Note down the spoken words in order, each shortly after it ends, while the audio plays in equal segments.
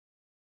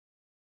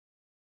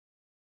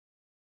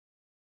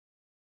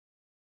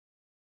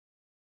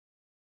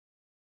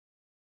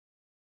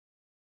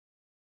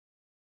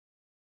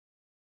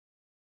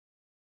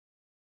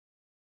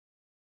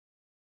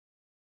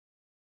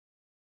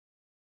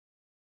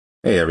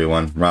Hey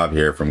everyone, Rob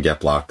here from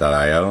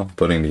GetBlok.io,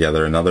 putting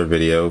together another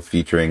video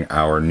featuring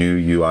our new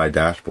UI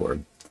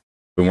dashboard.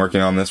 Been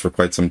working on this for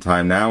quite some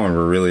time now, and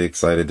we're really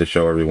excited to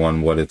show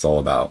everyone what it's all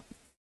about.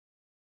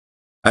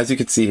 As you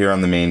can see here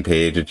on the main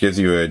page, it gives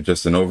you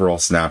just an overall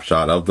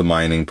snapshot of the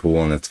mining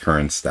pool and its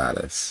current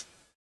status.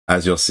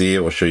 As you'll see,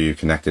 it will show you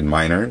connected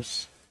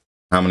miners,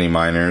 how many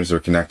miners are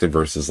connected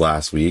versus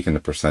last week and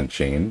the percent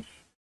change,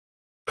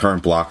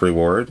 current block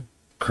reward,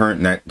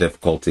 current net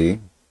difficulty,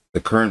 the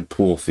current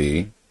pool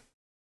fee,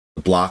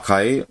 the block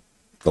height,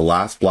 the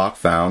last block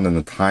found and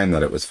the time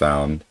that it was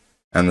found,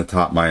 and the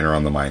top miner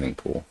on the mining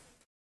pool.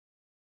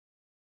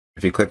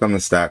 If you click on the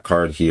stat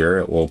card here,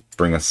 it will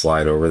bring a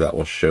slide over that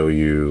will show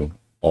you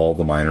all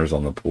the miners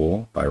on the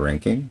pool by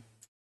ranking.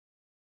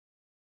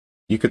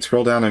 You could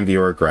scroll down and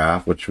view our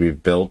graph, which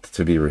we've built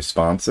to be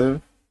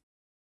responsive.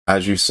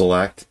 As you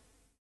select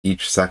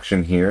each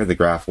section here, the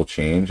graph will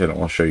change and it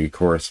will show you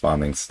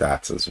corresponding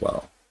stats as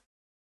well.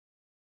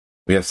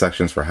 We have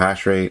sections for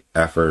hash rate,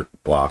 effort,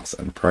 blocks,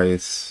 and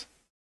price.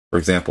 For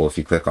example, if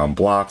you click on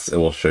blocks, it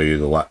will show you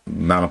the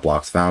amount of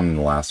blocks found in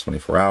the last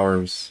 24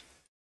 hours,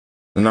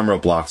 the number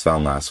of blocks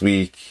found last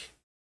week,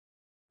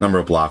 number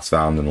of blocks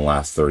found in the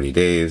last 30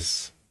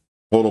 days,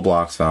 total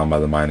blocks found by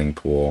the mining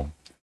pool,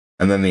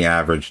 and then the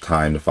average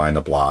time to find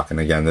a block.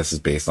 And again, this is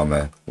based on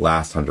the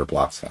last 100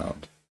 blocks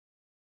found.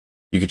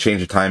 You could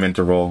change the time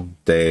interval,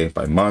 day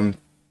by month,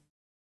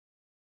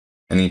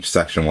 and each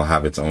section will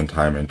have its own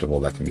time interval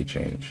that can be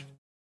changed.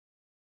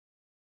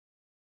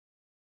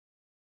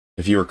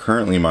 If you are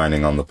currently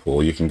mining on the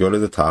pool, you can go to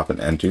the top and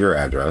enter your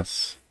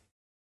address.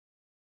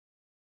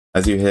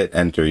 As you hit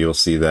enter, you'll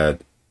see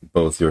that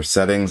both your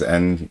settings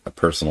and a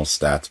personal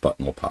stats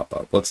button will pop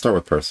up. Let's start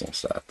with personal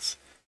stats.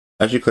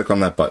 As you click on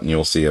that button,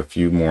 you'll see a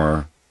few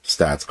more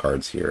stats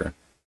cards here.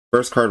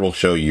 First card will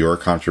show your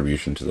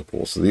contribution to the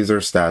pool. So these are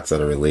stats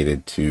that are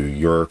related to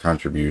your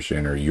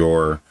contribution or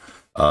your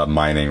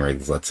mining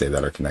rigs, let's say,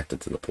 that are connected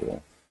to the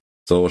pool.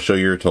 So it will show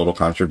you your total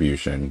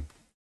contribution,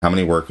 how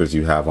many workers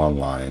you have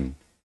online,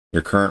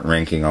 your current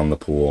ranking on the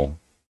pool,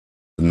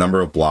 the number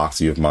of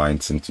blocks you have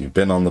mined since you've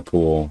been on the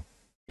pool,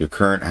 your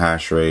current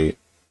hash rate,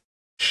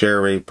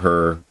 share rate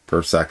per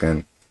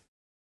second,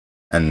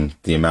 and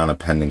the amount of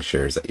pending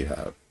shares that you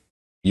have.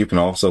 You can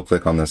also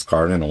click on this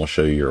card and it will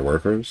show you your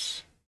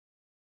workers,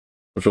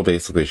 which will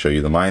basically show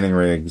you the mining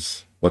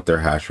rigs, what their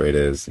hash rate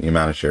is, the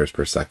amount of shares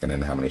per second,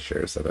 and how many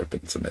shares that have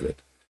been submitted.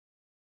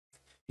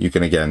 You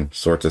can again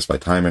sort this by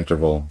time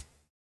interval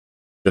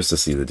just to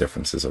see the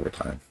differences over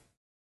time.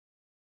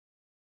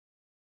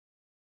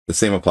 The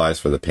same applies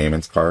for the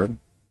payments card.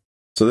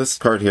 So this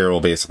card here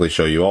will basically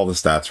show you all the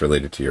stats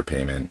related to your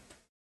payment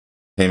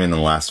in the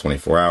last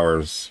 24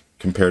 hours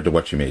compared to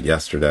what you made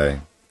yesterday,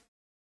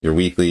 your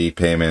weekly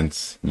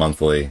payments,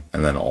 monthly,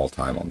 and then all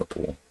time on the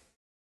pool.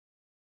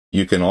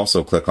 You can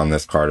also click on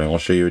this card and it will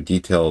show you a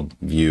detailed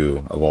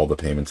view of all the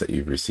payments that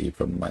you've received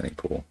from the mining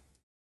pool.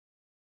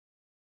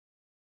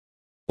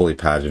 Fully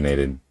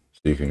paginated,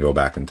 so you can go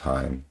back in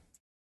time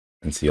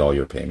and see all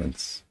your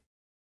payments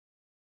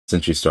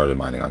since you started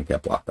mining on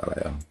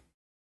GetBlok.io.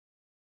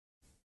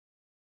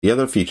 The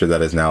other feature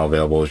that is now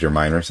available is your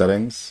miner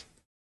settings.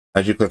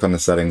 As you click on the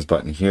settings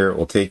button here, it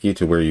will take you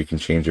to where you can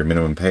change your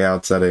minimum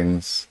payout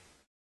settings,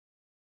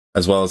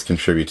 as well as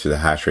contribute to the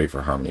hash rate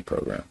for Harmony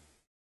program.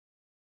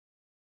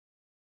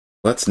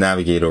 Let's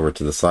navigate over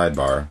to the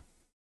sidebar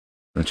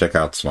and check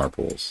out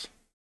Smartpools.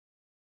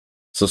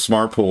 So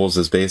Smartpools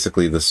is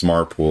basically the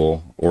smart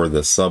pool or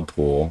the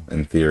subpool,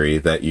 in theory,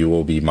 that you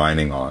will be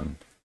mining on.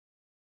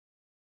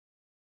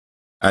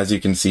 As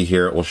you can see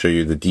here, it will show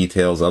you the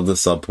details of the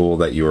subpool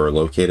that you are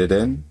located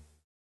in.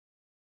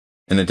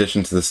 In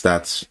addition to the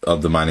stats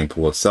of the mining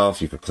pool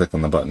itself, you could click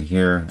on the button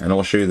here and it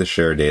will show you the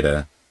share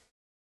data,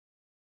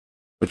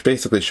 which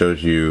basically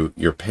shows you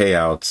your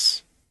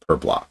payouts per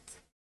block.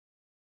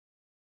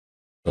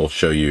 It will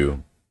show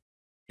you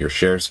your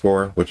share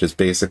score, which is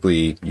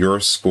basically your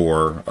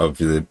score of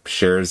the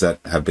shares that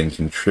have been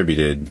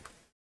contributed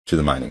to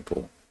the mining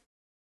pool.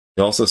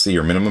 You'll also see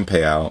your minimum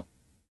payout,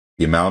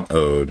 the amount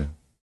owed,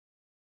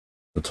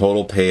 the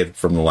total paid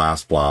from the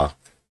last block,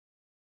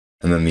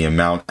 and then the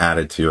amount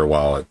added to your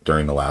wallet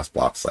during the last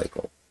block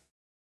cycle.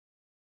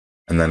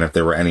 And then if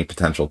there were any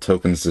potential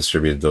tokens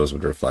distributed, those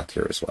would reflect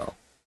here as well.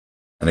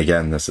 And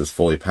again, this is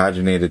fully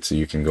paginated, so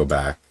you can go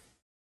back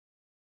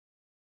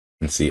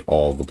and see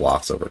all the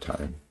blocks over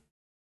time.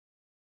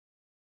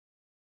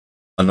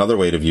 Another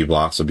way to view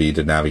blocks would be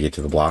to navigate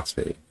to the blocks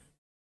page.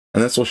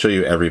 And this will show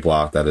you every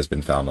block that has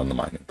been found on the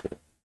mining pool.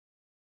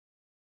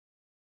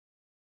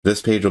 This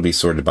page will be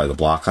sorted by the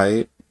block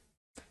height.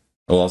 It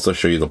will also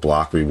show you the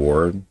block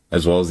reward,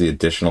 as well as the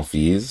additional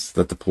fees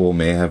that the pool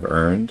may have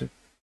earned,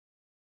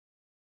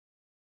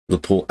 the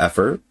pool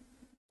effort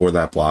for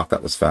that block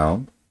that was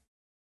found,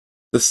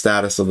 the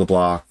status of the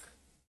block,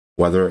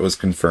 whether it was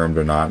confirmed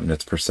or not and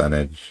its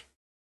percentage,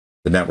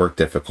 the network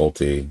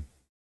difficulty,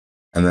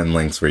 and then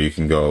links where you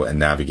can go and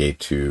navigate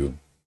to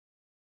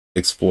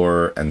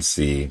explore and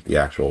see the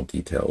actual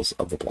details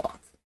of the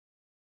block.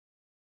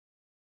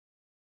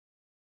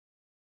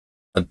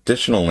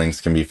 Additional links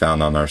can be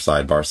found on our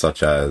sidebar,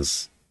 such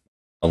as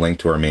a link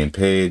to our main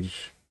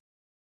page,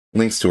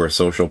 links to our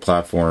social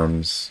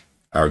platforms,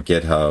 our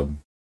GitHub,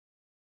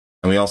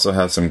 and we also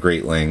have some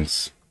great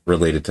links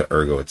related to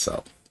Ergo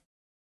itself.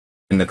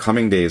 In the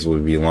coming days, we'll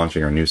be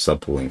launching our new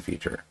subpooling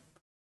feature.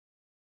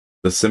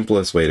 The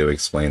simplest way to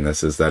explain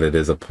this is that it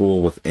is a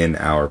pool within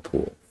our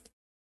pool.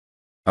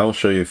 I will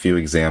show you a few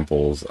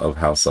examples of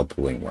how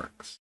subpooling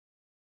works.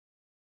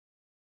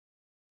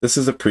 This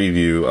is a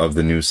preview of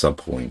the new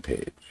subpooling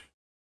page.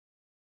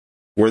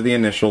 For the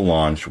initial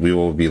launch, we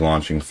will be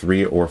launching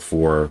 3 or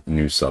 4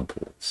 new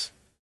subpools.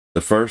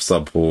 The first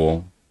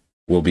subpool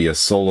will be a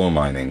solo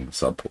mining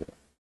subpool.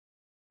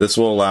 This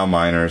will allow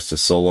miners to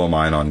solo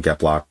mine on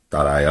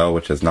GetBlok.io,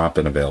 which has not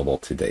been available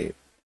to date.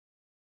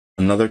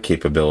 Another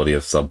capability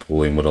of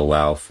subpooling would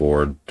allow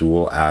for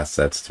dual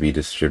assets to be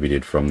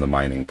distributed from the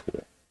mining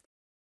pool.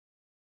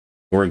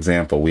 For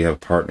example, we have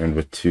partnered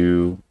with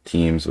 2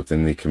 teams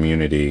within the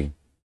community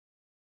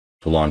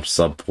to launch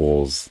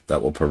subpools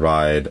that will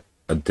provide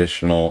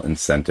additional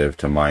incentive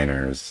to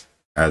miners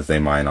as they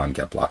mine on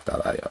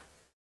GetBlok.io.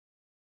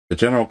 The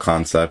general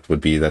concept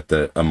would be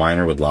that a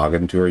miner would log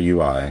into our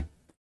UI,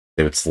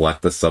 they would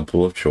select the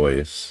subpool of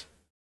choice.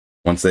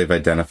 Once they've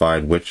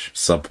identified which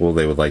subpool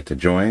they would like to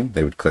join,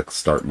 they would click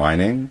Start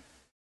Mining,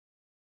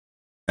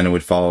 and it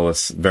would follow a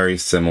very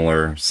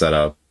similar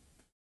setup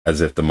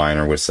as if the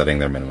miner was setting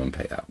their minimum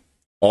payout.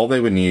 All they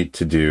would need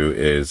to do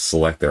is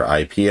select their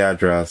IP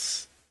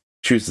address,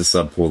 choose the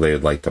subpool they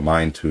would like to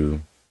mine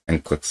to,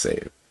 and click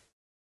Save.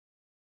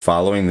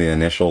 Following the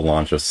initial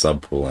launch of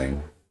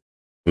subpooling,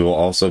 we will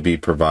also be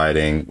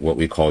providing what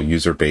we call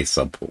user-based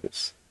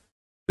subpools.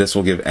 This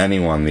will give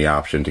anyone the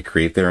option to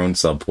create their own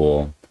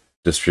subpool,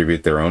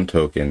 distribute their own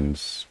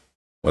tokens,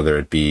 whether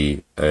it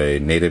be a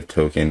native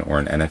token or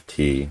an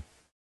NFT,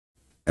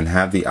 and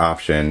have the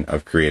option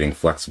of creating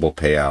flexible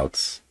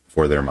payouts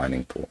for their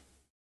mining pool.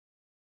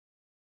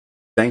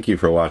 Thank you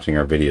for watching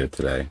our video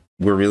today.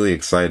 We're really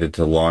excited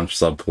to launch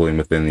subpooling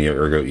within the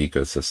Ergo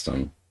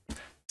ecosystem.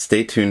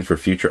 Stay tuned for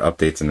future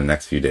updates in the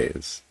next few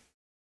days.